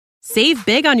Save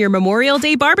big on your Memorial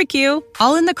Day barbecue,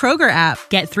 all in the Kroger app.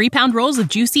 Get 3-pound rolls of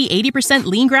juicy 80%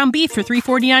 lean ground beef for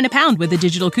 $3.49 a pound with a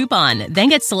digital coupon. Then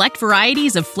get select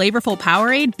varieties of flavorful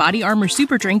Powerade, Body Armor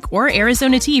Super Drink, or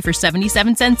Arizona tea for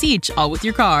 77 cents each, all with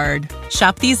your card.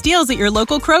 Shop these deals at your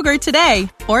local Kroger today,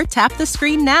 or tap the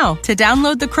screen now to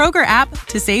download the Kroger app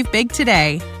to save big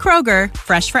today. Kroger,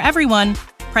 fresh for everyone.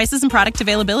 Prices and product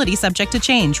availability subject to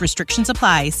change. Restrictions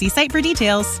apply. See site for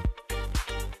details.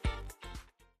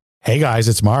 Hey guys,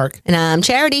 it's Mark. And I'm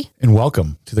Charity. And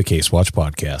welcome to the Case Watch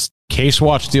Podcast. Case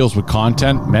Watch deals with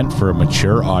content meant for a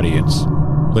mature audience.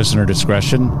 Listener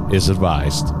discretion is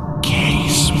advised.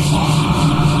 Case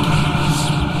Watch.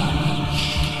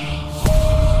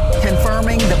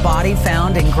 Confirming the body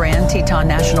found in Grand Teton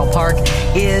National Park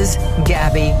is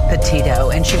Gabby Petito,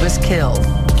 and she was killed.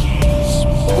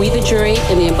 We, the jury,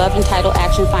 in the above entitled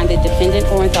action, find the defendant,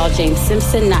 Orenthal James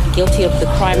Simpson, not guilty of the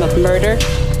crime of murder.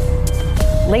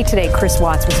 Late today, Chris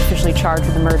Watts was officially charged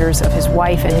with the murders of his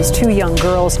wife and his 2 young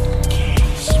girls.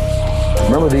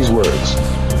 Remember these words.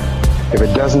 If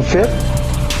it doesn't fit,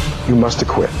 you must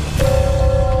acquit.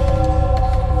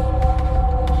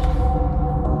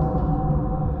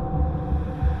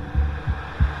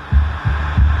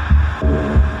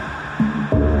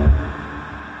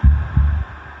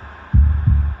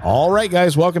 All right,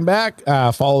 guys, welcome back.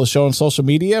 Follow the show on social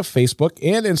media, Facebook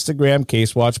and Instagram,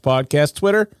 Case Watch Podcast,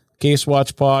 Twitter, Case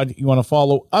Watch Pod. You want to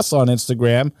follow us on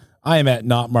Instagram? I am at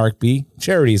Not Mark B.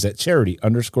 Charity's at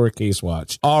Charity_Case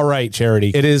Watch. All right,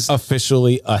 Charity. It is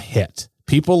officially a hit.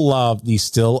 People love the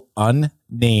still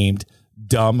unnamed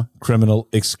dumb criminal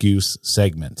excuse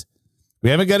segment.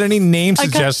 We haven't got any name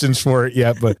suggestions for it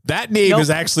yet, but that name is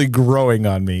actually growing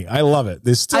on me. I love it.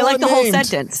 There's still I like unnamed. the whole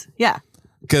sentence. Yeah.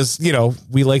 Because, you know,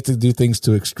 we like to do things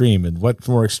to extreme. And what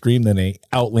more extreme than a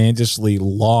outlandishly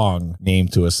long name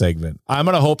to a segment? I'm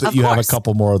going to hope that you have a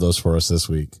couple more of those for us this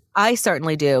week. I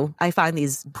certainly do. I find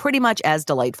these pretty much as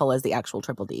delightful as the actual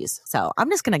Triple Ds. So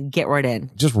I'm just going to get right in.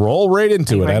 Just roll right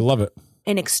into it. I love it.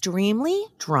 An extremely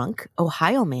drunk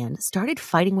Ohio man started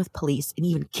fighting with police and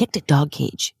even kicked a dog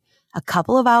cage. A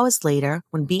couple of hours later,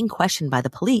 when being questioned by the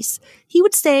police, he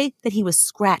would say that he was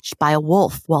scratched by a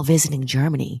wolf while visiting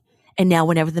Germany. And now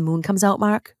whenever the moon comes out,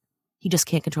 Mark, he just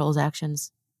can't control his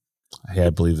actions. I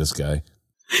believe this guy.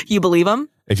 You believe him?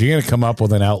 If you're going to come up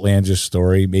with an outlandish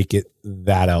story, make it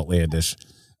that outlandish.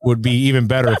 Would be even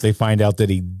better if they find out that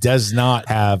he does not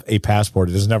have a passport.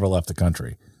 He has never left the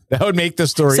country. That would make the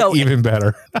story even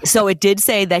better. So it did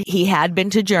say that he had been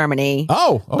to Germany.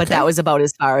 Oh, okay. But that was about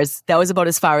as far as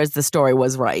the story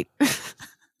was right.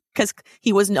 Because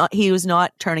he was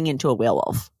not turning into a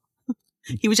werewolf.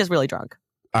 He was just really drunk.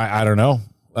 I don't know.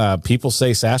 People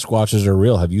say Sasquatches are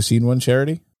real. Have you seen one,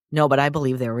 Charity? No, but I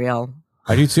believe they're real.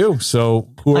 I do too. So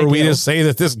who are we to say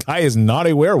that this guy is not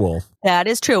a werewolf? That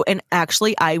is true. And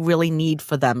actually, I really need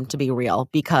for them to be real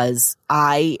because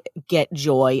I get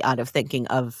joy out of thinking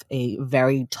of a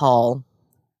very tall,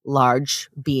 large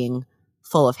being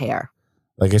full of hair.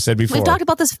 Like I said before. We've talked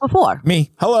about this before.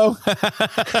 Me. Hello.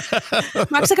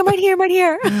 Mark's like, I'm right here. I'm right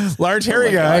here. Large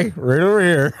hairy guy right over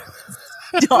here.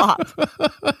 Stop.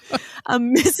 A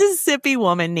Mississippi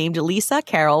woman named Lisa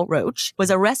Carol Roach was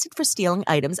arrested for stealing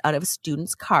items out of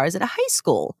students' cars at a high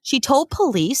school. She told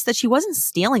police that she wasn't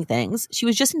stealing things. She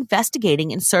was just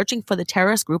investigating and searching for the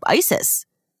terrorist group ISIS.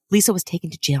 Lisa was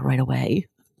taken to jail right away.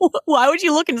 Why would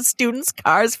you look into students'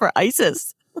 cars for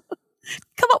ISIS?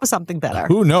 Come up with something better.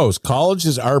 Who knows? College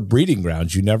is our breeding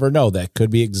grounds. You never know. That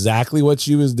could be exactly what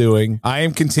she was doing. I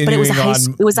am continuing it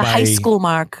was a high school,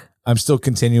 Mark. I'm still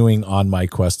continuing on my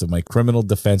quest of my criminal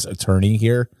defense attorney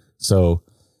here. So,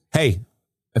 hey,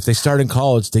 if they start in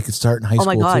college, they could start in high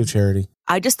school too, Charity.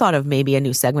 I just thought of maybe a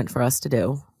new segment for us to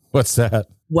do. What's that?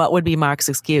 What would be Mark's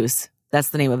excuse? That's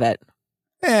the name of it.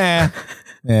 Yeah.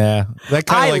 That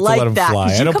kind of like to let them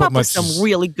fly. I don't come up with some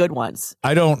really good ones.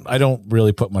 I don't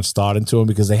really put much thought into them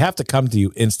because they have to come to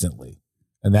you instantly.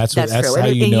 And that's true. How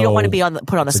you know you don't want to be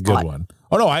put on the spot. A good one.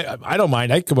 Oh, no, I don't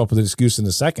mind. I'd come up with an excuse in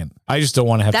a second. I just don't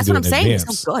want to have to do it in advance. That's what I'm saying. It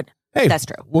sounds good. Hey, that's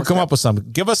true. We'll come up with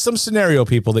something. Give us some scenario,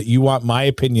 people, that you want my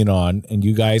opinion on, and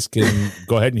you guys can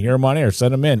go ahead and hear them on air.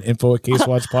 Send them in.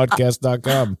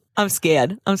 info@casewatchpodcast.com. I'm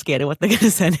scared of what they're going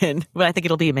to send in, but I think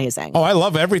it'll be amazing. Oh, I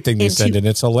love everything they send in.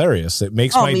 It's hilarious. It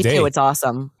makes my day. Me too. It's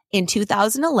awesome. In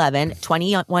 2011,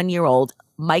 21-year-old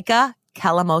Micah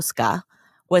Kalamoska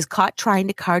was caught trying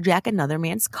to carjack another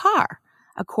man's car.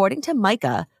 According to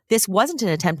Micah, this wasn't an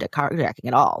attempt at carjacking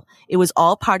at all. It was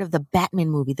all part of the Batman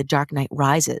movie, The Dark Knight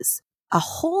Rises. A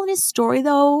hole in his story,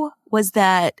 though, was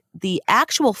that the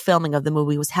actual filming of the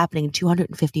movie was happening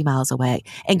 250 miles away.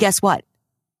 And guess what?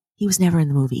 He was never in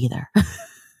the movie either.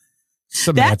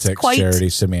 Semantics, Charity,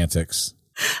 semantics.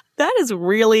 That is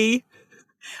really,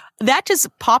 that just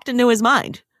popped into his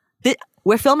mind.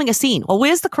 We're filming a scene. Well,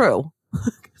 where's the crew?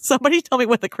 Somebody tell me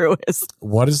what the crew is.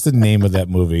 What is the name of that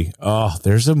movie? Oh,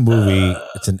 there's a movie.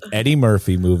 It's an Eddie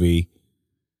Murphy movie.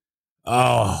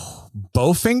 Oh,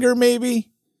 Bowfinger, maybe?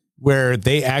 Where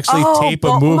they actually tape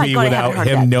a movie without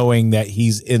him knowing that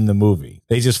he's in the movie.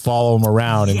 They just follow him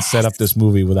around and set up this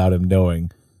movie without him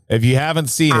knowing. If you haven't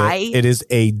seen it, it is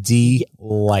a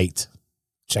delight.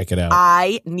 Check it out.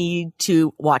 I need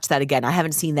to watch that again. I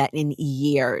haven't seen that in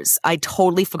years. I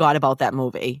totally forgot about that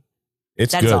movie.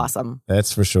 That's good. Awesome.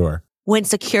 That's for sure. When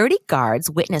security guards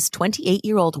witnessed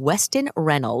 28-year-old Weston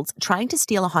Reynolds trying to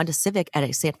steal a Honda Civic at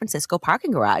a San Francisco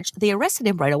parking garage, they arrested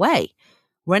him right away.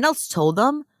 Reynolds told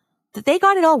them that they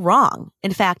got it all wrong.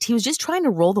 In fact, he was just trying to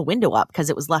roll the window up because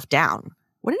it was left down.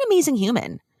 What an amazing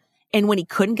human. And when he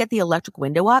couldn't get the electric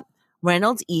window up,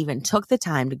 Reynolds even took the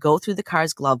time to go through the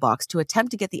car's glove box to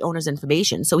attempt to get the owner's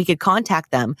information so he could contact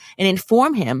them and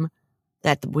inform him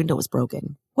that the window was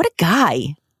broken. What a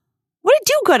guy. What a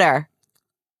do-gooder.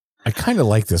 I kind of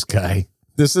like this guy.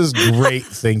 This is great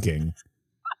thinking.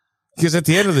 Because at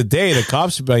the end of the day, the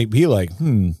cops might be like,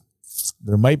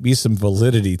 there might be some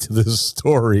validity to this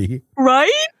story.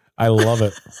 Right? I love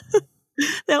it.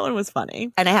 That one was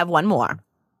funny. And I have one more.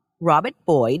 Robert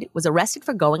Boyd was arrested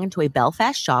for going into a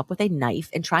Belfast shop with a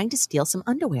knife and trying to steal some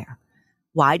underwear.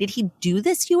 Why did he do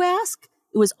this, you ask?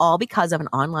 It was all because of an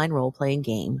online role-playing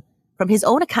game. From his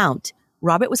own account,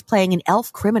 Robert was playing an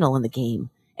elf criminal in the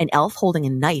game, an elf holding a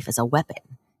knife as a weapon.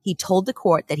 He told the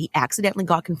court that he accidentally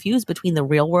got confused between the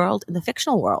real world and the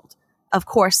fictional world. Of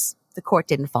course, the court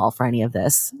didn't fall for any of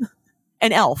this.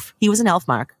 An elf. He was an elf,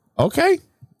 Mark. Okay.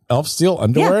 Elf steal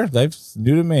underwear? Yeah. That's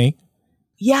new to me.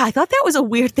 Yeah, I thought that was a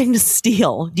weird thing to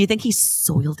steal. Do you think he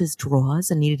soiled his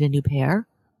drawers and needed a new pair?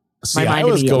 See, I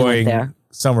was going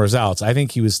somewhere else. I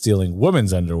think he was stealing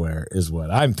women's underwear is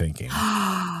what I'm thinking.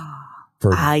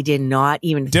 I did not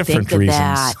even different think of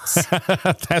reasons.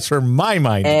 That. That's where my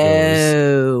mind goes.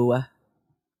 Oh.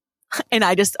 And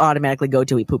I just automatically go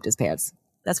to he pooped his pants.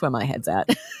 That's where my head's at.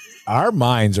 Our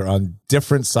minds are on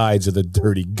different sides of the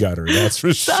dirty gutter. That's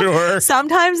for sure.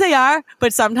 Sometimes they are,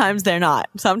 but sometimes they're not.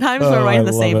 Sometimes we're right on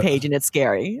the same page and it's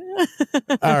scary.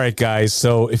 All right, guys.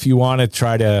 So if you want to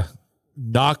try to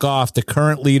knock off the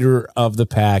current leader of the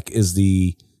pack is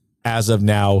the, as of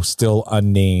now, still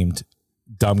unnamed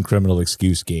Dumb Criminal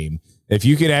Excuse Game. If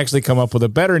you can actually come up with a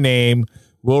better name,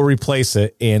 we'll replace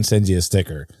it and send you a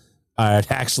sticker. I'm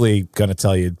actually going to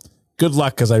tell you good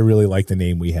luck because I really like the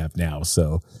name we have now.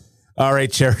 So, all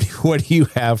right, Charity, what do you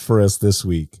have for us this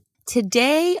week?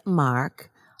 Today,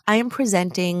 Mark, I am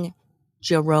presenting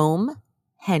Jerome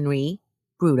Henry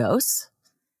Brudos.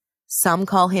 Some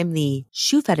call him the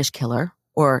shoe fetish killer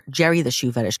or Jerry the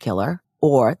shoe fetish killer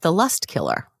or the lust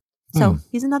killer. So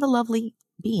he's another lovely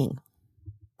being.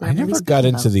 I never got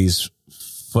into these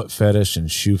foot fetish and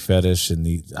shoe fetish and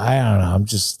I don't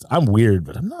know. I'm weird,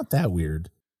 but I'm not that weird.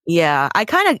 Yeah, I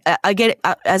get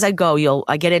as I go.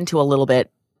 I get into a little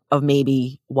bit of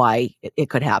maybe why it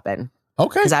could happen.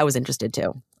 Okay, because I was interested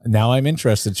too. Now I'm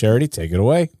interested. Charity, take it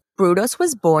away. Brudos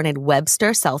was born in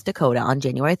Webster, South Dakota on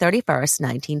January 31st,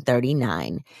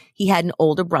 1939. He had an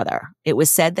older brother. It was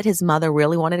said that his mother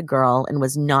really wanted a girl and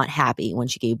was not happy when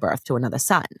she gave birth to another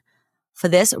son. For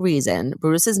this reason,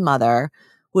 Brudos's mother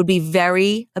would be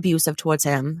very abusive towards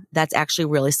him. That's actually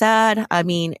really sad. I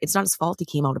mean, it's not his fault he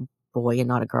came out a boy and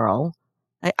not a girl.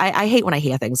 I hate when I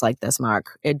hear things like this,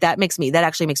 Mark. That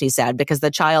actually makes me sad because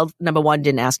the child, number one,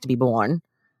 didn't ask to be born.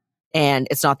 And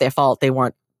it's not their fault. They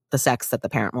weren't the sex that the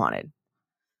parent wanted.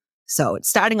 So it's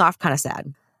starting off kind of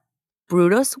sad.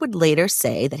 Brudos would later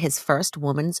say that his first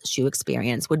woman's shoe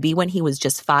experience would be when he was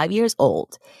just 5 years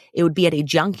old. It would be at a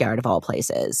junkyard of all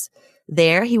places.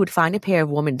 There, he would find a pair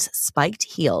of women's spiked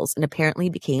heels and apparently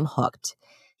became hooked.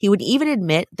 He would even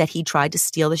admit that he tried to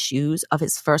steal the shoes of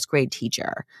his first grade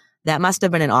teacher. That must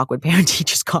have been an awkward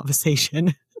parent-teacher's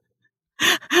conversation.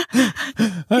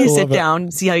 You sit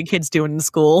down, see how your kid's doing in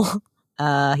school.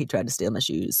 He tried to steal my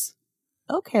shoes.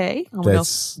 Okay. I wonder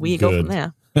where you go from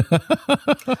there.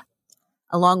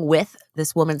 Along with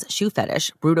this woman's shoe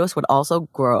fetish, Brudos would also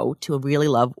grow to really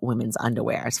love women's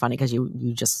underwear. It's funny because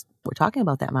you just were talking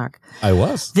about that, Mark. I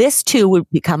was. This, too, would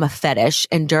become a fetish,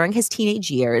 and during his teenage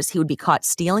years, he would be caught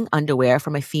stealing underwear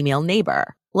from a female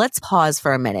neighbor. Let's pause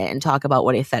for a minute and talk about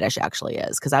what a fetish actually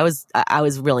is, because I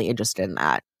was really interested in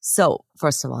that. So,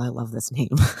 first of all, I love this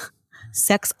name.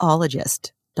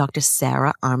 Sexologist Dr.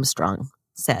 Sarah Armstrong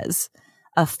says,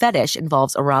 a fetish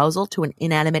involves arousal to an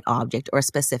inanimate object or a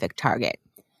specific target,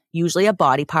 usually a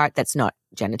body part that's not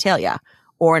genitalia,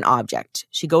 or an object.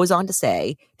 She goes on to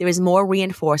say, there is more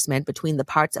reinforcement between the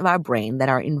parts of our brain that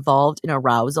are involved in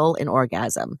arousal and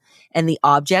orgasm. And the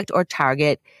object or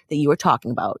target that you were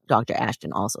talking about, Dr.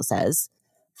 Ashton also says,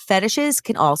 fetishes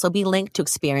can also be linked to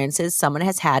experiences someone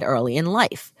has had early in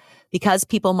life. Because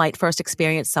people might first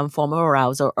experience some form of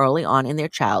arousal early on in their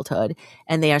childhood,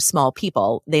 and they are small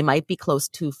people, they might be close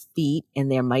to feet,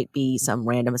 and there might be some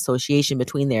random association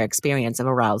between their experience of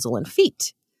arousal and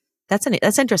feet.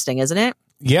 That's interesting, isn't it?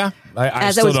 Yeah,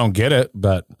 I still don't get it,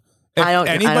 but if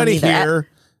anybody here,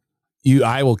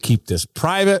 I will keep this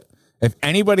private. If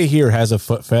anybody here has a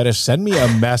foot fetish, send me a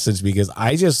message because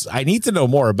I need to know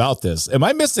more about this. Am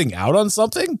I missing out on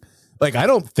something? Like, I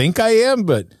don't think I am,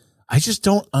 but I just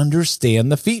don't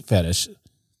understand the feet fetish.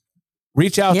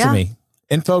 Reach out to me.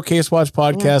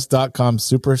 info@casewatchpodcast.com.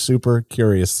 Super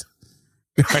curious.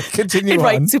 Continue on.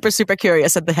 Right, super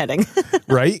curious at the heading.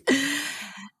 Right?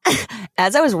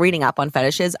 As I was reading up on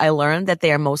fetishes, I learned that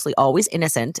they are mostly always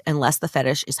innocent unless the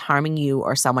fetish is harming you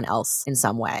or someone else in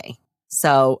some way.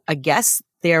 So I guess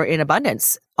they're in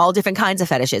abundance. All different kinds of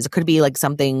fetishes. It could be like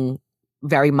something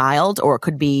very mild, or it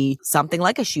could be something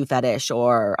like a shoe fetish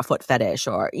or a foot fetish,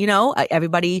 or,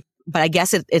 everybody. But I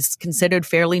guess it's considered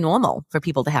fairly normal for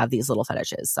people to have these little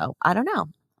fetishes. So I don't know.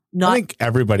 I think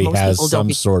everybody has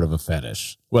some sort of a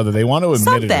fetish, whether they want to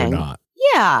admit it or not.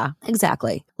 Yeah,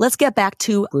 exactly. Let's get back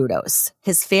to Brudos.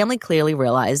 His family clearly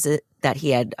realized that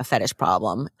he had a fetish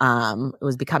problem. It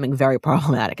was becoming very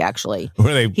problematic, actually.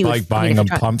 Were they buying him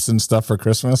pumps and stuff for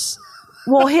Christmas?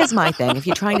 Well, here's my thing. If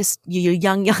you're trying to, you're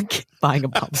young kid buying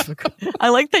him pumps. I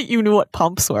like that you knew what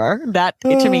pumps were. That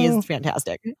to me is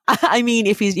fantastic. I mean,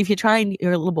 if you're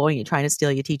a little boy and you're trying to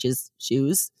steal your teacher's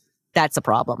shoes, that's a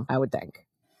problem, I would think.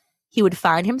 He would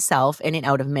find himself in and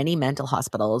out of many mental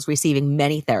hospitals, receiving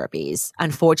many therapies.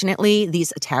 Unfortunately,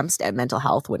 these attempts at mental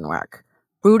health wouldn't work.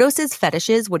 Brudos'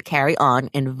 fetishes would carry on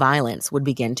and violence would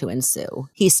begin to ensue.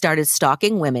 He started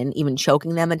stalking women, even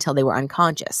choking them until they were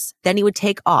unconscious. Then he would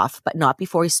take off, but not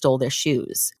before he stole their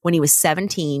shoes. When he was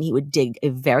 17, he would dig a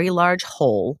very large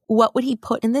hole. What would he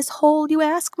put in this hole, you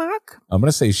ask, Mark? I'm going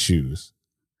to say shoes.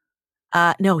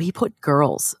 No, he put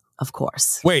girls, of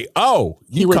course. Wait,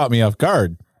 you caught me off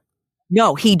guard.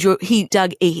 No, he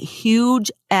dug a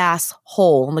huge ass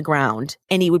hole in the ground,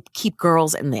 and he would keep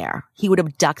girls in there. He would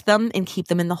abduct them and keep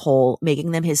them in the hole,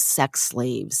 making them his sex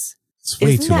slaves. It's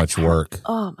way too much work.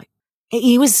 Oh my!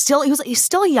 He's still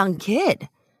a young kid.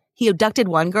 He abducted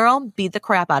one girl, beat the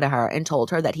crap out of her, and told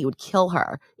her that he would kill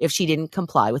her if she didn't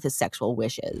comply with his sexual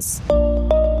wishes.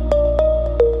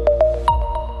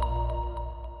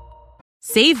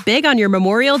 Save big on your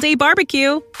Memorial Day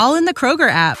barbecue, all in the Kroger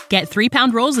app. Get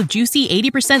 3-pound rolls of juicy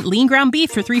 80% lean ground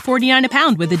beef for $3.49 a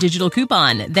pound with a digital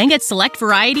coupon. Then get select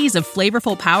varieties of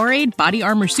flavorful Powerade, Body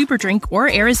Armor Super Drink,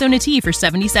 or Arizona tea for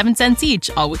 77 cents each,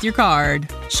 all with your card.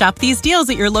 Shop these deals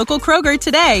at your local Kroger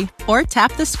today, or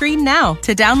tap the screen now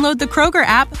to download the Kroger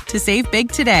app to save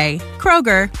big today.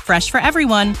 Kroger, fresh for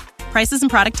everyone. Prices and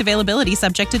product availability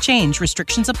subject to change.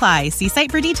 Restrictions apply. See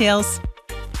site for details.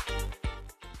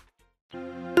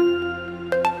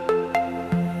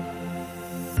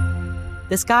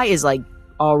 This guy is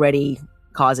already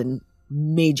causing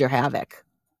major havoc.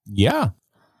 Yeah.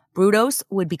 Brudos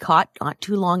would be caught not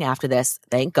too long after this.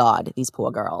 Thank God, these poor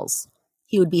girls.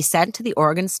 He would be sent to the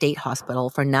Oregon State Hospital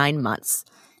for 9 months.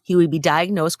 He would be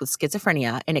diagnosed with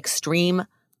schizophrenia and extreme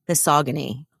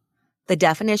misogyny. The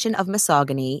definition of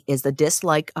misogyny is the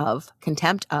dislike of,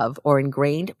 contempt of, or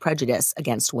ingrained prejudice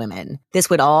against women. This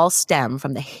would all stem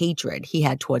from the hatred he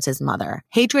had towards his mother.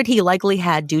 Hatred he likely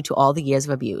had due to all the years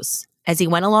of abuse. As he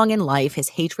went along in life, his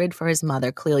hatred for his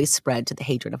mother clearly spread to the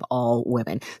hatred of all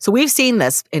women. So we've seen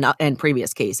this in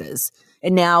previous cases.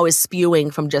 And now is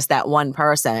spewing from just that one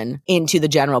person into the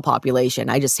general population.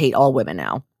 I just hate all women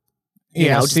now.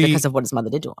 Just because of what his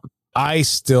mother did to him. I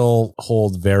still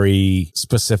hold very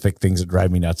specific things that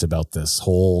drive me nuts about this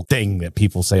whole thing that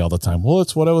people say all the time. Well,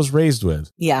 it's what I was raised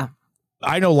with. Yeah.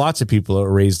 I know lots of people that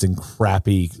were raised in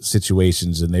crappy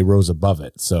situations and they rose above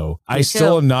it. So I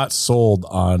still am not sold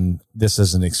on this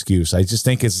as an excuse. I just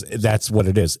think that's what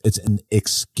it is. It's an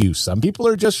excuse. Some people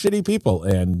are just shitty people,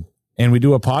 and we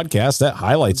do a podcast that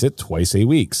highlights it twice a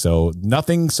week. So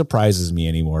nothing surprises me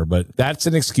anymore, but that's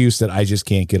an excuse that I just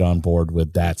can't get on board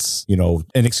with. That's, an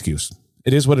excuse.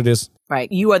 It is what it is.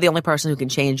 Right. You are the only person who can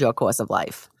change your course of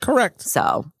life. Correct.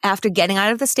 So after getting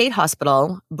out of the state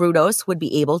hospital, Brudos would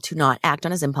be able to not act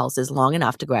on his impulses long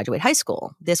enough to graduate high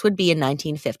school. This would be in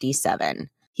 1957.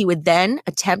 He would then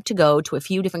attempt to go to a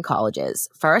few different colleges.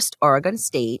 First, Oregon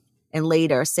State, and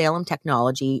later Salem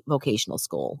Technology Vocational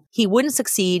School. He wouldn't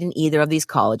succeed in either of these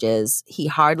colleges. He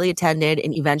hardly attended,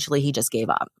 and eventually he just gave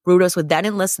up. Brudos would then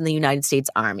enlist in the United States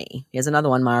Army. Here's another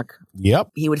one, Mark.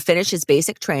 Yep. He would finish his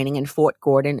basic training in Fort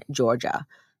Gordon, Georgia.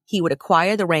 He would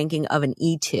acquire the ranking of an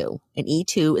E2. An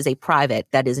E2 is a private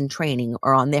that is in training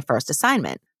or on their first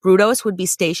assignment. Brudos would be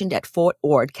stationed at Fort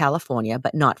Ord, California,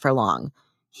 but not for long.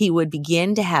 He would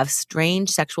begin to have strange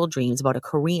sexual dreams about a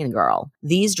Korean girl.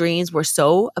 These dreams were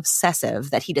so obsessive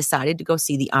that he decided to go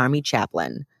see the Army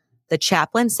chaplain. The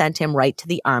chaplain sent him right to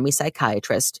the Army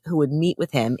psychiatrist, who would meet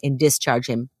with him and discharge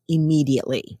him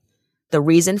immediately. The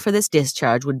reason for this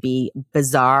discharge would be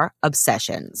bizarre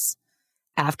obsessions.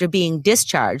 After being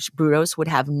discharged, Brudos would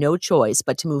have no choice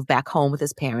but to move back home with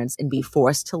his parents and be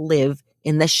forced to live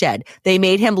in the shed. They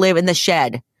made him live in the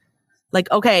shed. Like,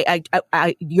 okay,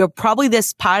 you're probably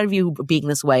this part of you being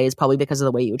this way is probably because of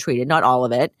the way you were treated. Not all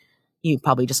of it. You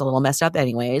probably just a little messed up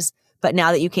anyways. But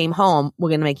now that you came home, we're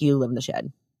going to make you live in the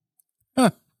shed. Huh.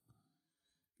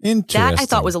 Interesting. That I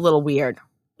thought was a little weird.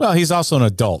 Well, he's also an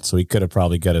adult, so he could have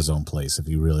probably got his own place if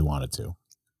he really wanted to.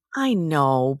 I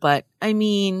know, but I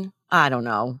mean, I don't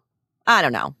know.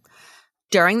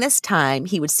 During this time,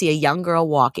 he would see a young girl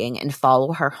walking and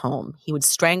follow her home. He would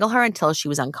strangle her until she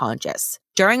was unconscious.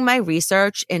 During my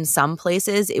research, in some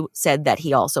places, it said that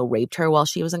he also raped her while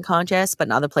she was unconscious, but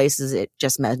in other places, it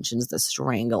just mentions the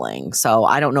strangling. So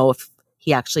I don't know if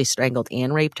he actually strangled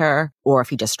and raped her or if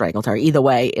he just strangled her. Either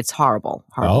way, it's horrible.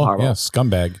 Horrible. Yeah,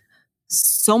 scumbag.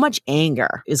 So much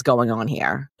anger is going on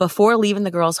here. Before leaving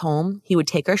the girl's home, he would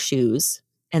take her shoes,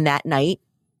 and that night,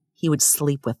 he would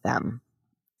sleep with them.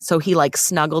 So he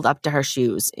snuggled up to her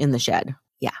shoes in the shed.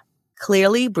 Yeah.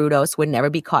 Clearly, Brudos would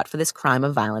never be caught for this crime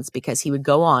of violence because he would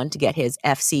go on to get his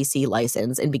FCC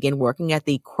license and begin working at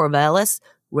the Corvallis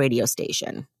radio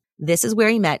station. This is where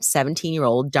he met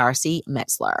 17-year-old Darcy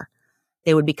Metzler.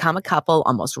 They would become a couple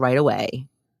almost right away.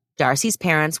 Darcy's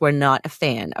parents were not a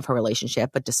fan of her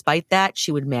relationship, but despite that,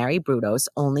 she would marry Brudos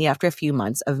only after a few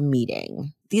months of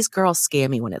meeting. These girls scare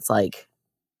me when it's like,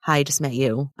 hi, I just met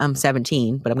you. I'm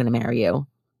 17, but I'm going to marry you.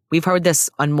 We've heard this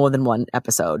on more than one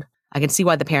episode. I can see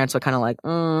why the parents were kind of like,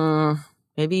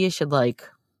 maybe you should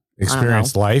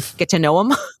experience life. Get to know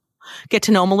him. Get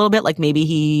to know him a little bit. Like maybe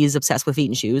he's obsessed with feet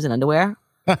and shoes and underwear.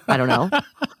 I don't know.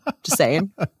 Just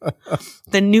saying.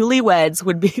 The newlyweds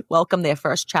would welcome their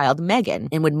first child, Megan,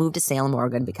 and would move to Salem,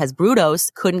 Oregon because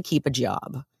Brudos couldn't keep a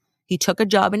job. He took a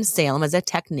job in Salem as a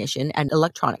technician at an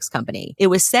electronics company. It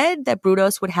was said that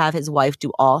Brudos would have his wife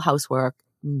do all housework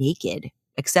naked,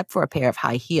 except for a pair of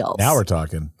high heels. Now we're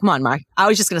talking. Come on, Mark. I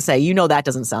was just going to say, that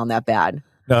doesn't sound that bad.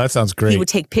 No, that sounds great. He would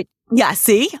take Yeah,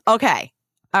 see? Okay.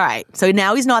 All right. So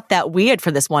now he's not that weird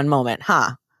for this one moment,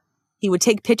 huh? He would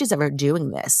take pictures of her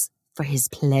doing this for his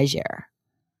pleasure.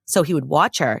 So he would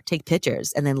watch her take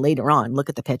pictures and then later on look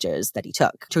at the pictures that he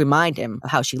took to remind him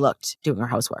of how she looked doing her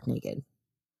housework naked.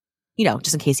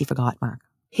 Just in case he forgot, Mark.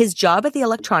 His job at the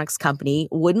electronics company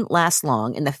wouldn't last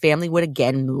long and the family would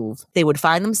again move. They would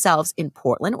find themselves in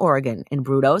Portland, Oregon, and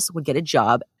Brudos would get a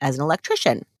job as an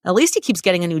electrician. At least he keeps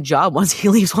getting a new job once he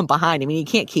leaves one behind. I mean, he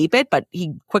can't keep it, but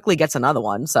he quickly gets another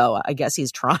one. So I guess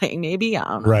he's trying, maybe. I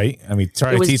don't know. Right. I mean,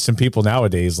 try to teach some people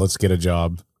nowadays, let's get a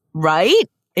job. Right?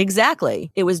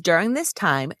 Exactly. It was during this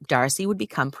time Darcy would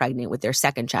become pregnant with their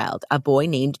second child, a boy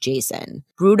named Jason.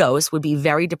 Brudos would be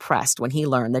very depressed when he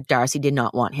learned that Darcy did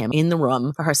not want him in the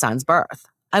room for her son's birth.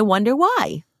 I wonder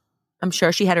why. I'm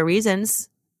sure she had her reasons.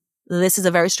 This is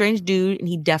a very strange dude, and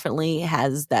he definitely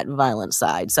has that violent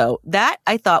side. So that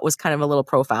I thought was kind of a little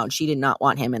profound. She did not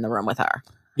want him in the room with her.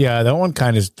 Yeah, that one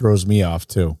kind of throws me off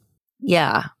too.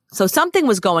 Yeah. So something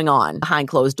was going on behind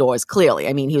closed doors, clearly.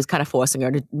 I mean, he was kind of forcing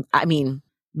her to,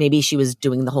 maybe she was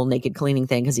doing the whole naked cleaning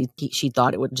thing because she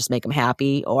thought it would just make him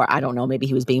happy. Or I don't know, maybe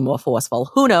he was being more forceful.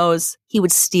 Who knows? He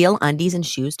would steal undies and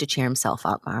shoes to cheer himself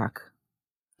up, Mark.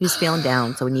 He was feeling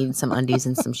down, so he needed some undies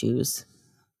and some shoes.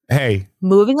 Hey.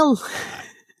 Moving along.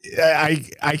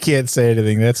 I can't say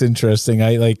anything. That's interesting.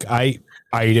 I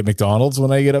eat at McDonald's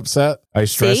when I get upset. I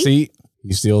stress eat.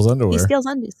 He steals underwear.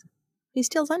 He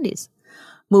steals undies.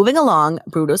 Moving along,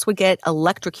 Brudos would get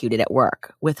electrocuted at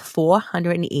work with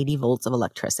 480 volts of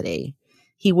electricity.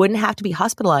 He wouldn't have to be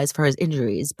hospitalized for his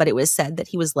injuries, but it was said that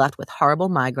he was left with horrible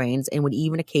migraines and would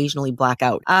even occasionally black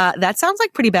out. That sounds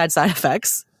like pretty bad side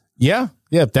effects. Yeah.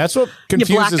 That's what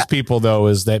confuses people, though,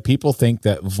 is that people think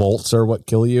that volts are what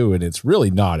kill you, and it's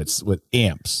really not. It's with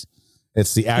amps.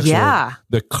 It's the actual,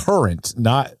 the current,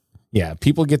 not,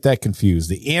 people get that confused.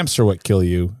 The amps are what kill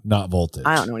you, not voltage.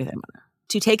 I don't know anything about it.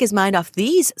 To take his mind off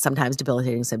these sometimes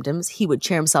debilitating symptoms, he would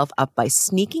cheer himself up by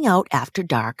sneaking out after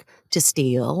dark to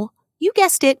steal, you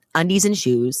guessed it, undies and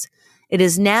shoes. It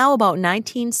is now about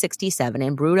 1967,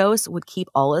 and Brudos would keep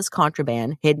all his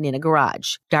contraband hidden in a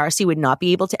garage. Darcy would not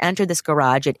be able to enter this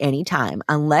garage at any time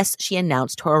unless she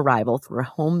announced her arrival through a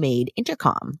homemade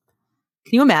intercom.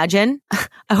 Can you imagine?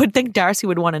 I would think Darcy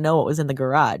would want to know what was in the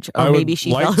garage. Or maybe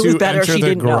she felt it was better if she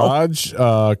didn't know. Garage.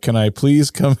 Can I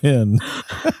please come in?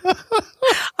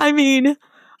 I mean,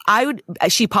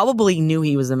 she probably knew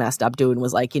he was a messed up dude and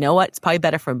was like, you know what? It's probably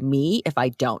better for me if I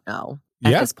don't know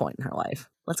at this point in her life.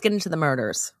 Let's get into the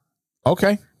murders.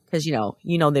 Okay. Because, you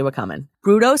know they were coming.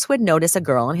 Brudos would notice a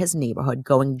girl in his neighborhood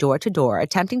going door to door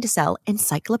attempting to sell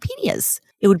encyclopedias.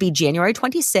 It would be January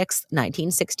 26th,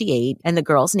 1968, and the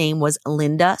girl's name was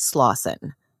Linda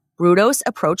Slauson. Brudos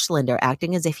approached Linda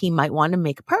acting as if he might want to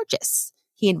make a purchase.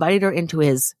 He invited her into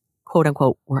his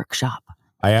quote-unquote workshop.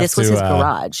 This was his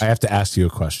garage. I have to ask you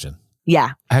a question.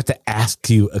 Yeah. I have to ask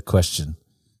you a question.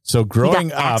 So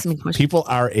growing up, people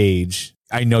our age,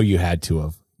 I know you had to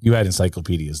have. You had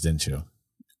encyclopedias, didn't you?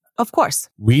 Of course.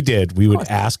 We did. We would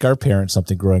ask our parents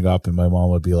something growing up, and my mom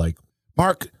would be like,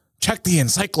 Mark, check the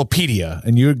encyclopedia.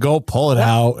 And you would go pull it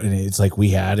out, and it's like we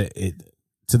had it.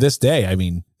 To this day, I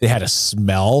mean, they had a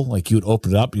smell. Like you would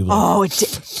open it up. You'd like, it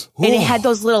did. And it had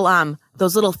those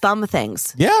little thumb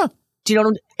things. Yeah. Do you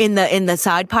know in the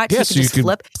side part? Yes, so you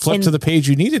could flip to the page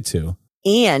you needed to.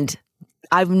 And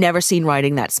I've never seen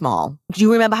writing that small. Do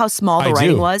you remember how small the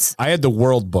writing was? I had the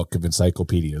World Book of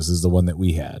Encyclopedias is the one that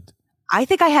we had. I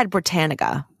think I had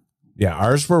Britannica. Yeah,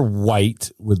 ours were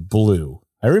white with blue.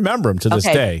 I remember them to this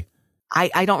day.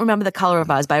 I don't remember the color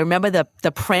of ours, but I remember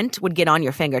the print would get on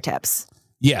your fingertips.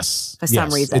 Yes. For some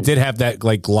reason. It did have that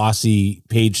like glossy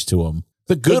page to them.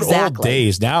 The good old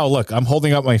days. Now, look, I'm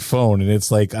holding up my phone and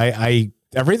it's like I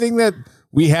everything that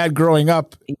we had growing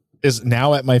up is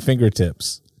now at my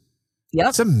fingertips. Yep.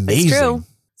 It's amazing. It's true.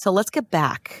 So let's get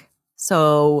back.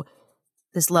 So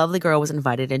this lovely girl was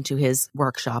invited into his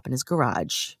workshop in his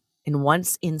garage. And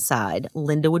once inside,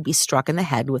 Linda would be struck in the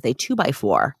head with a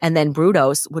 2x4. And then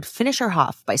Brudos would finish her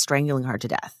off by strangling her to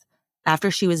death.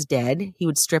 After she was dead, he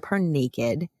would strip her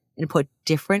naked and put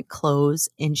different clothes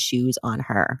and shoes on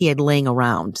her he had laying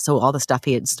around. So all the stuff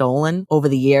he had stolen over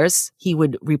the years, he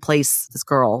would replace this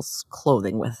girl's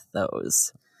clothing with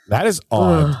those. That is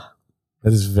odd. Ugh.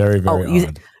 That is very, very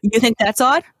odd. You think that's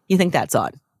odd? You think that's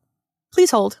odd?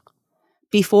 Please hold.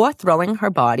 Before throwing her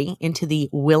body into the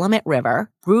Willamette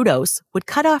River, Brudos would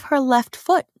cut off her left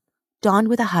foot, donned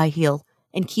with a high heel,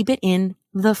 and keep it in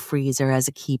the freezer as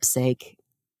a keepsake.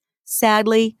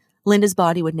 Sadly, Linda's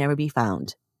body would never be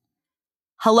found.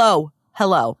 Hello.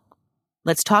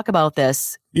 Let's talk about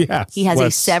this. Yes. He has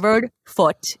a severed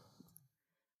foot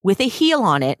with a heel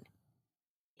on it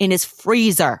in his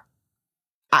freezer.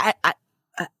 I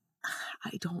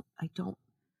don't.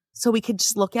 So we could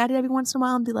just look at it every once in a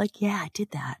while and be like, yeah, I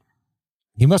did that.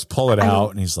 He must pull it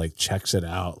out and he's like, checks it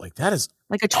out. Like that is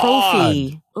like a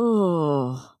trophy.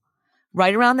 Oh,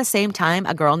 right around the same time,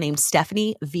 a girl named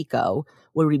Stephanie Vico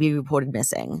would be reported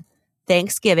missing.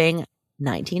 Thanksgiving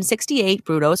 1968,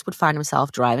 Brudos would find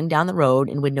himself driving down the road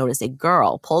and would notice a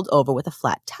girl pulled over with a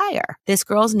flat tire. This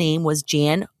girl's name was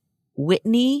Jan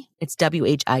Whitney. It's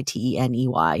Whitney.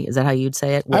 Is that how you'd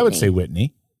say it? Whitney. I would say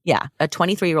Whitney. Yeah, a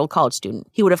 23-year-old college student.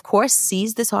 He would, of course,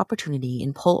 seize this opportunity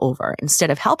and pull over.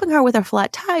 Instead of helping her with her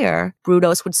flat tire,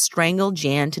 Brudos would strangle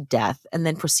Jan to death and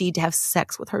then proceed to have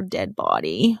sex with her dead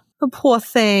body. The poor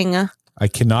thing. I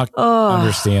cannot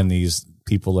understand these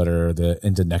people that are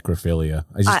into necrophilia.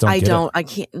 I just don't get it. I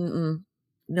can't.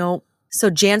 No. So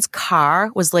Jan's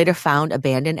car was later found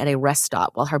abandoned at a rest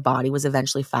stop while her body was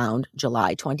eventually found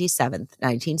July 27th,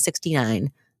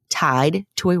 1969, tied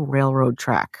to a railroad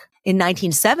track. In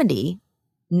 1970,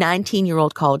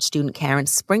 19-year-old college student Karen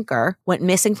Sprinker went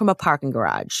missing from a parking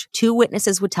garage. 2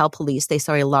 witnesses would tell police they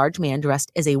saw a large man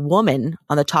dressed as a woman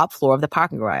on the top floor of the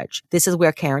parking garage. This is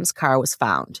where Karen's car was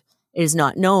found. It is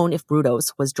not known if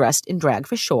Brudos was dressed in drag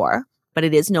for sure, but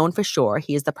it is known for sure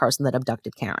he is the person that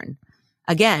abducted Karen.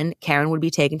 Again, Karen would be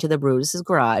taken to the Brudos'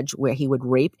 garage where he would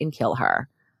rape and kill her.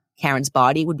 Karen's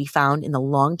body would be found in the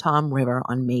Long Tom River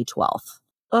on May 12th.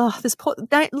 Oh, this poor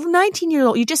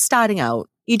 19-year-old, you're just starting out.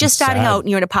 You're just starting out and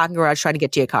you're in a parking garage trying to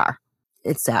get to your car.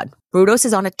 It's sad. Brudos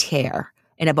is on a tear.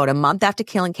 And about a month after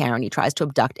killing Karen, he tries to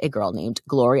abduct a girl named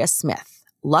Gloria Smith.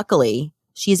 Luckily,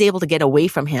 she's able to get away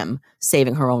from him,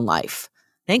 saving her own life.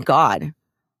 Thank God.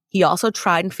 He also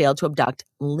tried and failed to abduct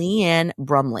Leanne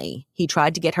Brumley. He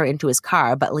tried to get her into his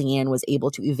car, but Leanne was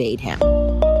able to evade him.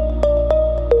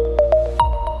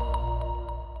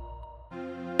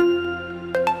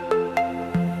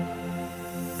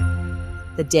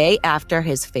 The day after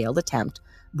his failed attempt,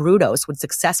 Brudos would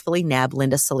successfully nab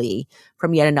Linda Salee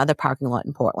from yet another parking lot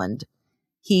in Portland.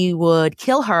 He would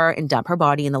kill her and dump her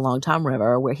body in the Long Tom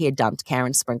River where he had dumped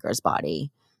Karen Sprinkler's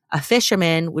body. A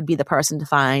fisherman would be the person to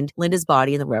find Linda's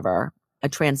body in the river. A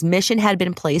transmission had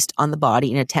been placed on the body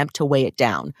in an attempt to weigh it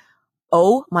down.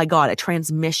 Oh my God, a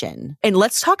transmission. And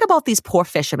let's talk about these poor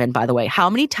fishermen, by the way. How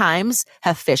many times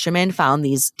have fishermen found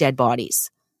these dead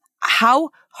bodies? How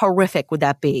horrific would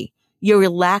that be? You're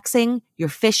relaxing, you're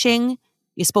fishing,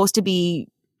 you're supposed to be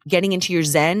getting into your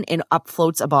zen, and up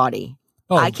floats a body.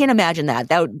 Oh, I can't imagine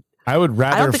that. I would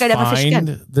rather find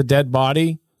the dead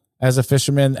body as a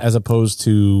fisherman as opposed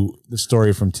to the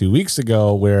story from 2 weeks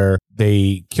ago where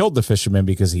they killed the fisherman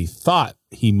because he thought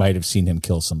he might have seen him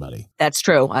kill somebody. That's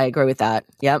true. I agree with that.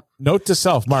 Yep. Note to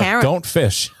self, Mark, don't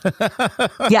fish.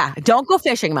 Yeah, don't go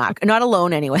fishing, Mark. Not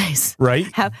alone anyways. Right.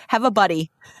 Have a buddy.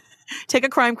 Take a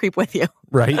crime creep with you.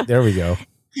 Right. There we go.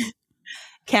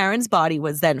 Karen's body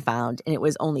was then found, and it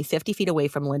was only 50 feet away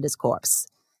from Linda's corpse.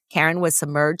 Karen was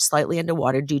submerged slightly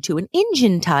underwater due to an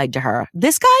engine tied to her.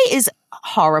 This guy is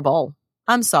horrible.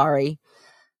 I'm sorry.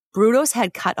 Brudos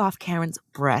had cut off Karen's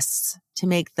breasts to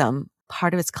make them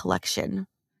part of his collection.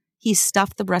 He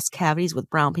stuffed the breast cavities with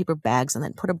brown paper bags and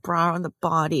then put a bra on the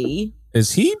body.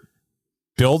 Is he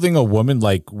building a woman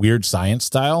like Weird Science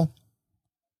style?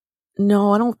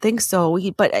 No, I don't think so.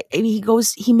 He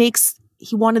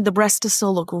wanted the breast to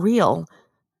still look real.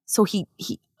 So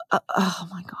oh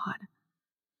my God.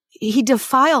 He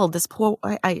defiled this poor,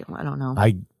 I don't know.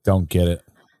 I don't get it.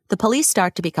 The police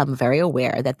start to become very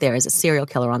aware that there is a serial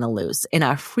killer on the loose and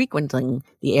are frequenting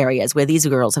the areas where these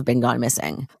girls have been gone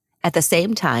missing. At the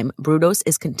same time, Brudos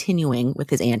is continuing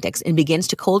with his antics and begins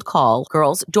to cold call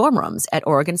girls' dorm rooms at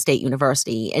Oregon State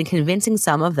University and convincing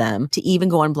some of them to even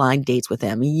go on blind dates with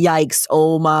him. Yikes.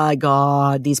 Oh my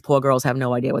God. These poor girls have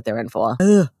no idea what they're in for.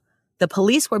 Ugh. The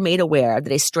police were made aware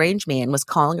that a strange man was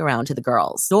calling around to the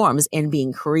girls' dorms and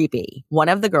being creepy. One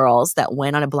of the girls that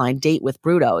went on a blind date with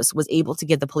Brudos was able to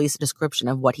give the police a description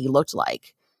of what he looked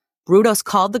like. Brudos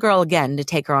called the girl again to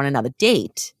take her on another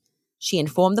date. She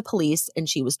informed the police and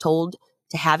she was told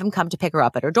to have him come to pick her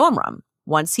up at her dorm room.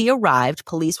 Once he arrived,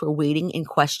 police were waiting and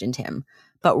questioned him,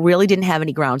 but really didn't have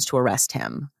any grounds to arrest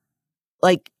him.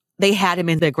 Like, they had him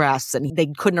in their grasp and they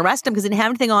couldn't arrest him because they didn't have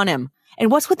anything on him.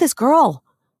 And what's with this girl?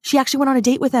 She actually went on a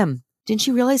date with him. Didn't she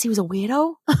realize he was a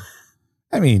weirdo?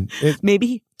 I mean,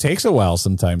 maybe takes a while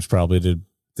sometimes probably to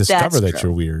discover that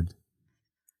you're weird.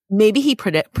 Maybe he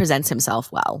presents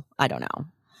himself well. I don't know.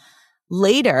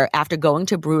 Later, after going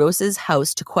to Brudos'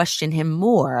 house to question him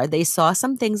more, they saw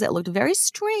some things that looked very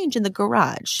strange in the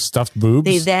garage. Stuffed boobs?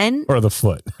 They then... Or the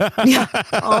foot? Yeah.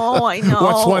 Oh, I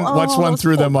know. Which one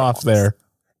threw them off there?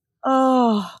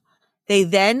 Oh... They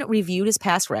then reviewed his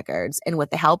past records, and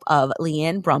with the help of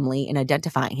Leanne Brumley in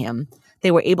identifying him,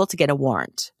 they were able to get a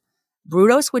warrant.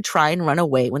 Brudos would try and run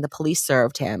away when the police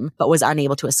served him, but was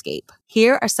unable to escape.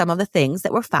 Here are some of the things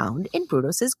that were found in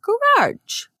Brudos'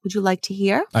 garage. Would you like to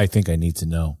hear? I think I need to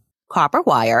know. Copper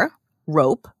wire,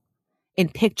 rope,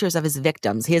 and pictures of his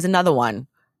victims. Here's another one.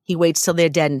 He waits till they're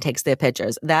dead and takes their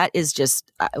pictures. That is just...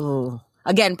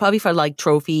 again, probably for like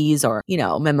trophies or,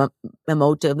 memento.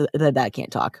 I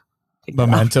can't talk.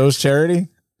 Mementos charity?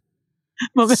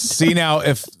 See, now,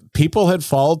 if people had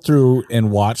followed through and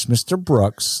watched Mr.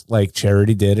 Brooks like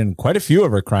Charity did, and quite a few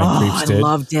of her crime creeps did. I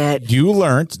loved it. You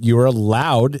learned you are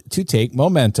allowed to take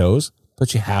mementos,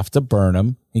 but you have to burn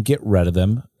them and get rid of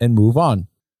them and move on.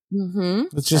 Mm-hmm.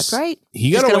 That's right.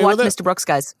 He got away watch with it. Mr. Brooks,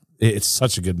 guys. It's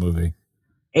such a good movie.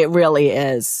 It really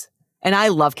is. And I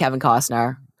love Kevin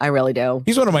Costner. I really do.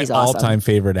 He's one of my all-time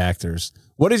favorite actors.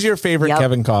 What is your favorite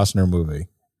Kevin Costner movie?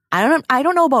 I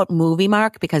don't know about movie,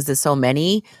 Mark, because there's so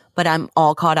many, but I'm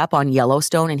all caught up on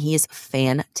Yellowstone, and he is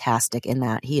fantastic in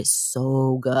that. He is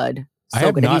so good. I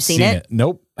have not seen it.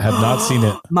 Nope, have not seen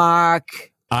it.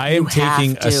 Mark, I am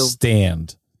taking a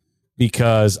stand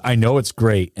because I know it's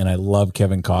great, and I love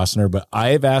Kevin Costner, but I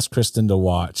have asked Kristen to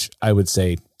watch, I would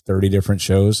say, 30 different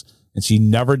shows, and she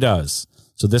never does.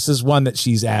 So this is one that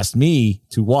she's asked me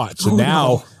to watch. So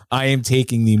now I am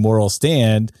taking the moral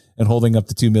stand and holding up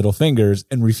the two middle fingers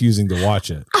and refusing to watch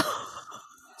it.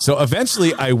 So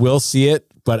eventually I will see it,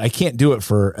 but I can't do it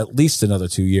for at least another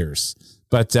 2 years.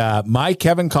 But my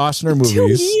Kevin Costner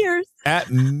movies, 2 years.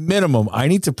 At minimum, I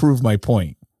need to prove my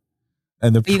point.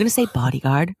 And Are you going to say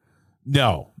Bodyguard?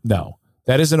 No.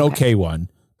 That is an okay one.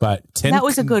 But that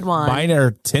was a good one. Mine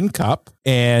are Tin Cup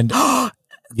and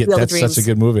that's such a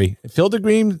good movie. Field of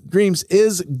Dreams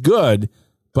is good,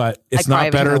 but it's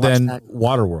not better than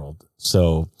Waterworld.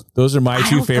 So those are my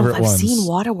two favorite ones. I've seen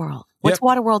Waterworld. What's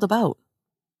Waterworld about?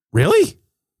 Really?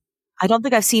 I don't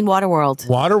think I've seen Waterworld.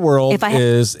 Waterworld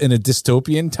is in a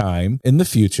dystopian time in the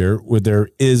future where there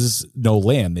is no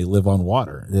land. They live on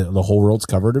water. The whole world's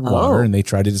covered in water, and they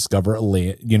try to discover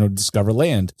discover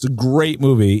land. It's a great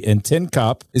movie. And Tin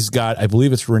Cup has got, I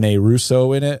believe it's Rene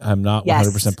Russo in it. I'm not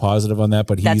 100% positive on that,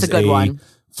 but he's a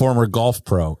former golf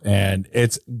pro, and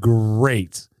it's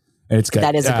great. And it's got,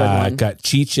 that is a good one. Got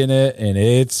Cheech in it, and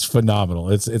it's phenomenal.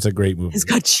 It's a great movie. It's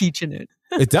got Cheech in it.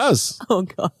 It does. Oh,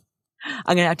 God.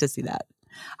 I'm going to have to see that.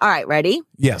 All right, ready?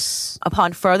 Yes.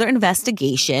 Upon further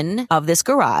investigation of this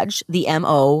garage, the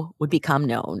MO would become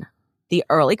known. The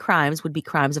early crimes would be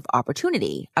crimes of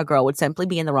opportunity. A girl would simply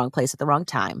be in the wrong place at the wrong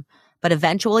time. But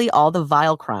eventually, all the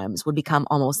vile crimes would become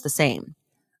almost the same.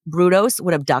 Brudos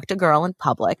would abduct a girl in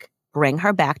public, bring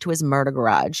her back to his murder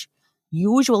garage,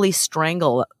 usually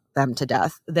strangle them to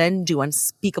death, then do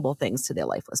unspeakable things to their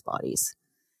lifeless bodies.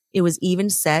 It was even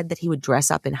said that he would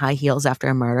dress up in high heels after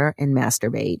a murder and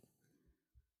masturbate.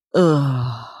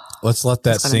 Ugh. Let's let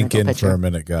that sink in for a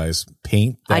minute, guys.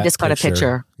 Paint that I just got a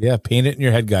picture. Yeah, paint it in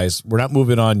your head, guys. We're not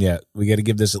moving on yet. We got to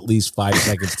give this at least 5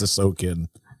 seconds to soak in.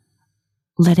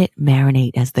 Let it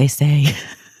marinate, as they say.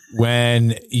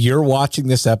 When you're watching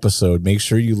this episode, make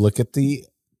sure you look at the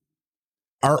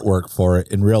artwork for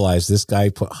it and realize this guy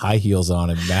put high heels on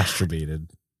and masturbated.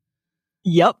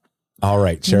 Yep. All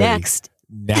right, Charity. Next.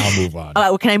 Now move on.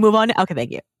 Can I move on? Okay,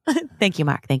 thank you. Thank you,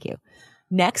 Mark. Thank you.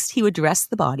 Next, he would dress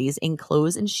the bodies in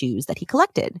clothes and shoes that he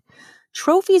collected.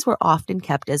 Trophies were often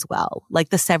kept as well, like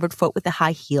the severed foot with the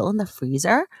high heel in the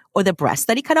freezer or the breast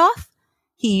that he cut off.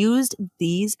 He used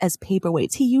these as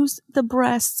paperweights. He used the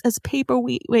breasts as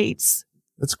paperweights.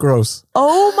 That's gross.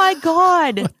 Oh, my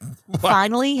God.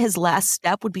 Finally, his last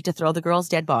step would be to throw the girls'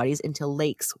 dead bodies into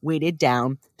lakes weighted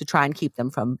down to try and keep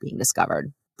them from being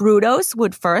discovered. Brudos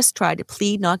would first try to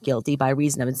plead not guilty by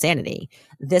reason of insanity.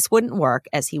 This wouldn't work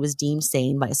as he was deemed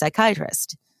sane by a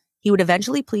psychiatrist. He would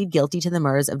eventually plead guilty to the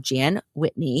murders of Jan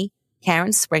Whitney,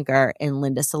 Karen Sprinker, and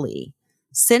Linda Salee.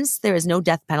 Since there is no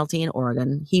death penalty in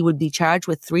Oregon, he would be charged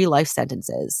with 3 life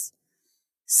sentences.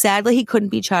 Sadly, he couldn't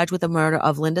be charged with the murder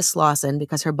of Linda Slauson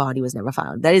because her body was never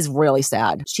found. That is really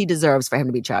sad. She deserves for him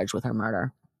to be charged with her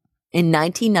murder. In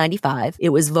 1995, it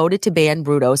was voted to ban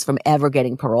Brudos from ever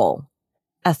getting parole.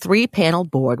 A 3-panel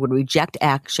board would reject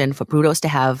action for Brudos to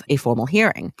have a formal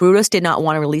hearing. Brudos did not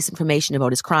want to release information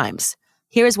about his crimes.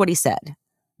 Here is what he said.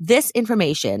 This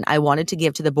information I wanted to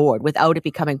give to the board without it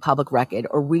becoming public record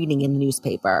or reading in the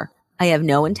newspaper. I have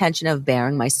no intention of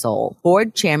baring my soul.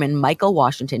 Board chairman Michael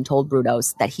Washington told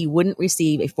Brudos that he wouldn't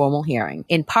receive a formal hearing,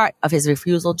 in part of his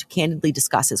refusal to candidly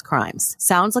discuss his crimes.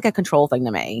 Sounds like a control thing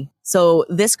to me. So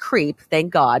this creep,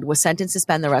 thank God, was sentenced to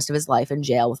spend the rest of his life in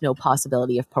jail with no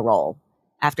possibility of parole.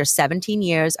 After 17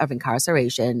 years of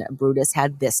incarceration, Brudos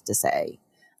had this to say.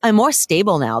 I'm more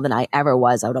stable now than I ever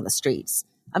was out on the streets.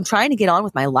 I'm trying to get on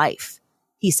with my life.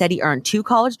 He said he earned 2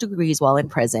 college degrees while in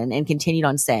prison and continued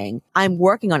on saying, I'm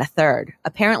working on a 3rd.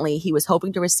 Apparently, he was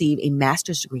hoping to receive a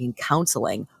master's degree in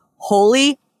counseling.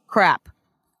 Holy crap.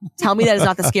 Tell me that is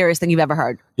not the scariest thing you've ever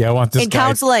heard. Yeah, I want this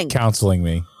guy counseling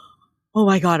me. Oh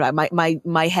my God,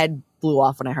 my head blew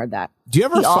off when I heard that. Do you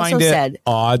ever find it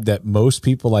odd that most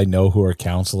people I know who are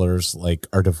counselors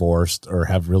are divorced or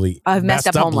have really messed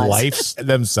up lives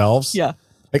themselves? Yeah.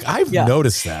 I've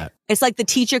noticed that. It's like the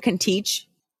teacher can teach,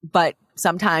 but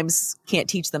sometimes can't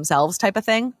teach themselves type of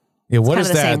thing. Yeah, what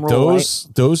is that? Rule,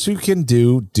 those who can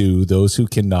do, those who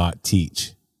cannot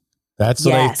teach. That's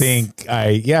what I think.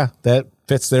 That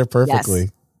fits there perfectly.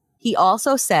 Yes. He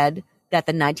also said that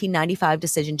the 1995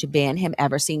 decision to ban him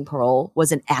ever seeing parole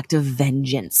was an act of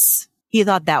vengeance. He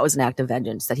thought that was an act of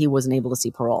vengeance, that he wasn't able to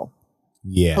see parole.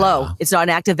 Yeah. Hello. It's not an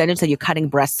act of vengeance that you're cutting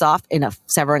breasts off and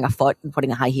severing a foot and putting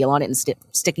a high heel on it and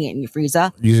sticking it in your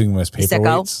freezer. Using them as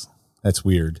paperweights? That's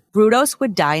weird. Brudos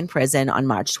would die in prison on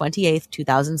March 28th,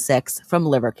 2006 from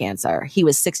liver cancer. He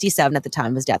was 67 at the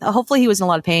time of his death. Hopefully he was in a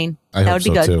lot of pain. That would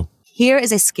be good. Too. Here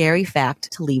is a scary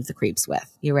fact to leave the creeps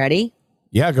with. You ready?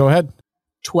 Yeah, go ahead.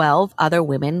 12 other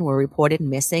women were reported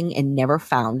missing and never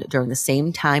found during the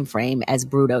same time frame as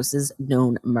Brudos's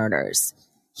known murders.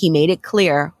 He made it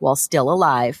clear, while still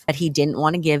alive, that he didn't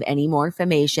want to give any more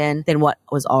information than what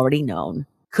was already known.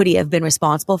 Could he have been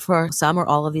responsible for some or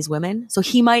all of these women? So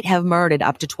he might have murdered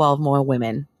up to 12 more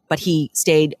women, but he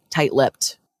stayed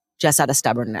tight-lipped just out of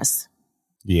stubbornness.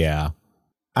 Yeah.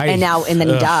 And then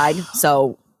he died,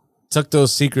 so... Took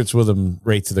those secrets with him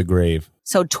right to the grave.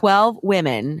 So 12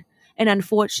 women... And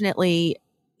unfortunately,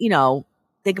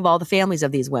 think of all the families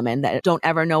of these women that don't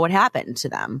ever know what happened to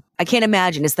them. I can't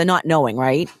imagine. It's the not knowing,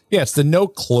 right? Yeah, it's the no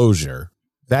closure.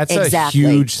 That's a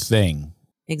huge thing.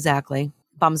 Exactly.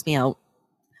 Bums me out.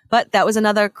 But that was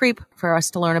another creep for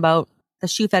us to learn about. The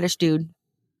shoe fetish dude.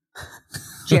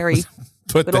 Jerry.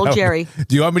 Good old Jerry.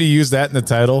 Do you want me to use that in the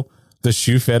title? The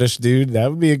shoe fetish dude? That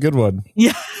would be a good one.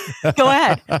 Yeah. Go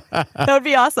ahead. That would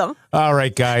be awesome. All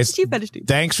right, guys. Shoe fetish dude.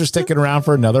 Thanks for sticking around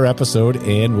for another episode,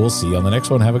 and we'll see you on the next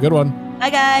one. Have a good one. Bye,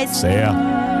 guys. See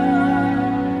ya.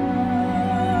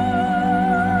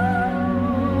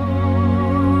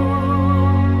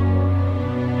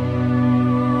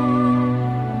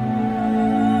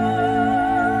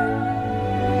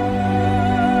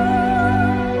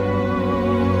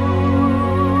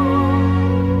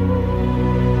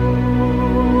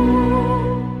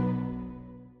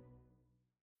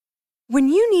 When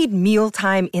you need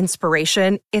mealtime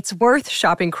inspiration, it's worth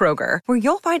shopping Kroger, where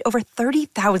you'll find over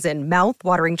 30,000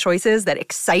 mouth-watering choices that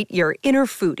excite your inner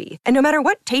foodie. And no matter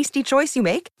what tasty choice you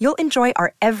make, you'll enjoy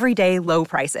our everyday low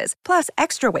prices, plus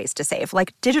extra ways to save,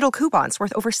 like digital coupons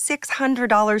worth over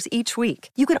 $600 each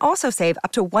week. You can also save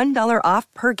up to $1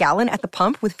 off per gallon at the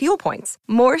pump with fuel points.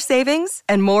 More savings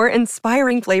and more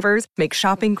inspiring flavors make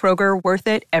shopping Kroger worth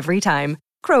it every time.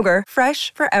 Kroger,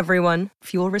 fresh for everyone.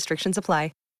 Fuel restrictions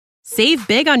apply. Save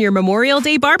big on your Memorial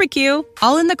Day barbecue,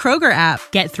 all in the Kroger app.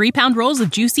 Get 3-pound rolls of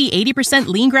juicy 80%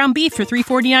 lean ground beef for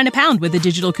 $3.49 a pound with a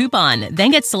digital coupon. Then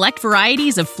get select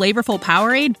varieties of flavorful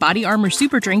Powerade, Body Armor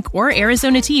Super Drink, or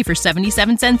Arizona tea for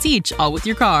 77 cents each, all with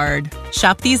your card.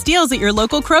 Shop these deals at your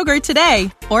local Kroger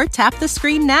today, or tap the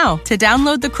screen now to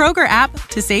download the Kroger app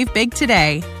to save big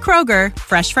today. Kroger,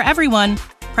 fresh for everyone.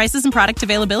 Prices and product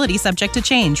availability subject to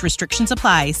change. Restrictions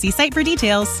apply. See site for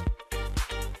details.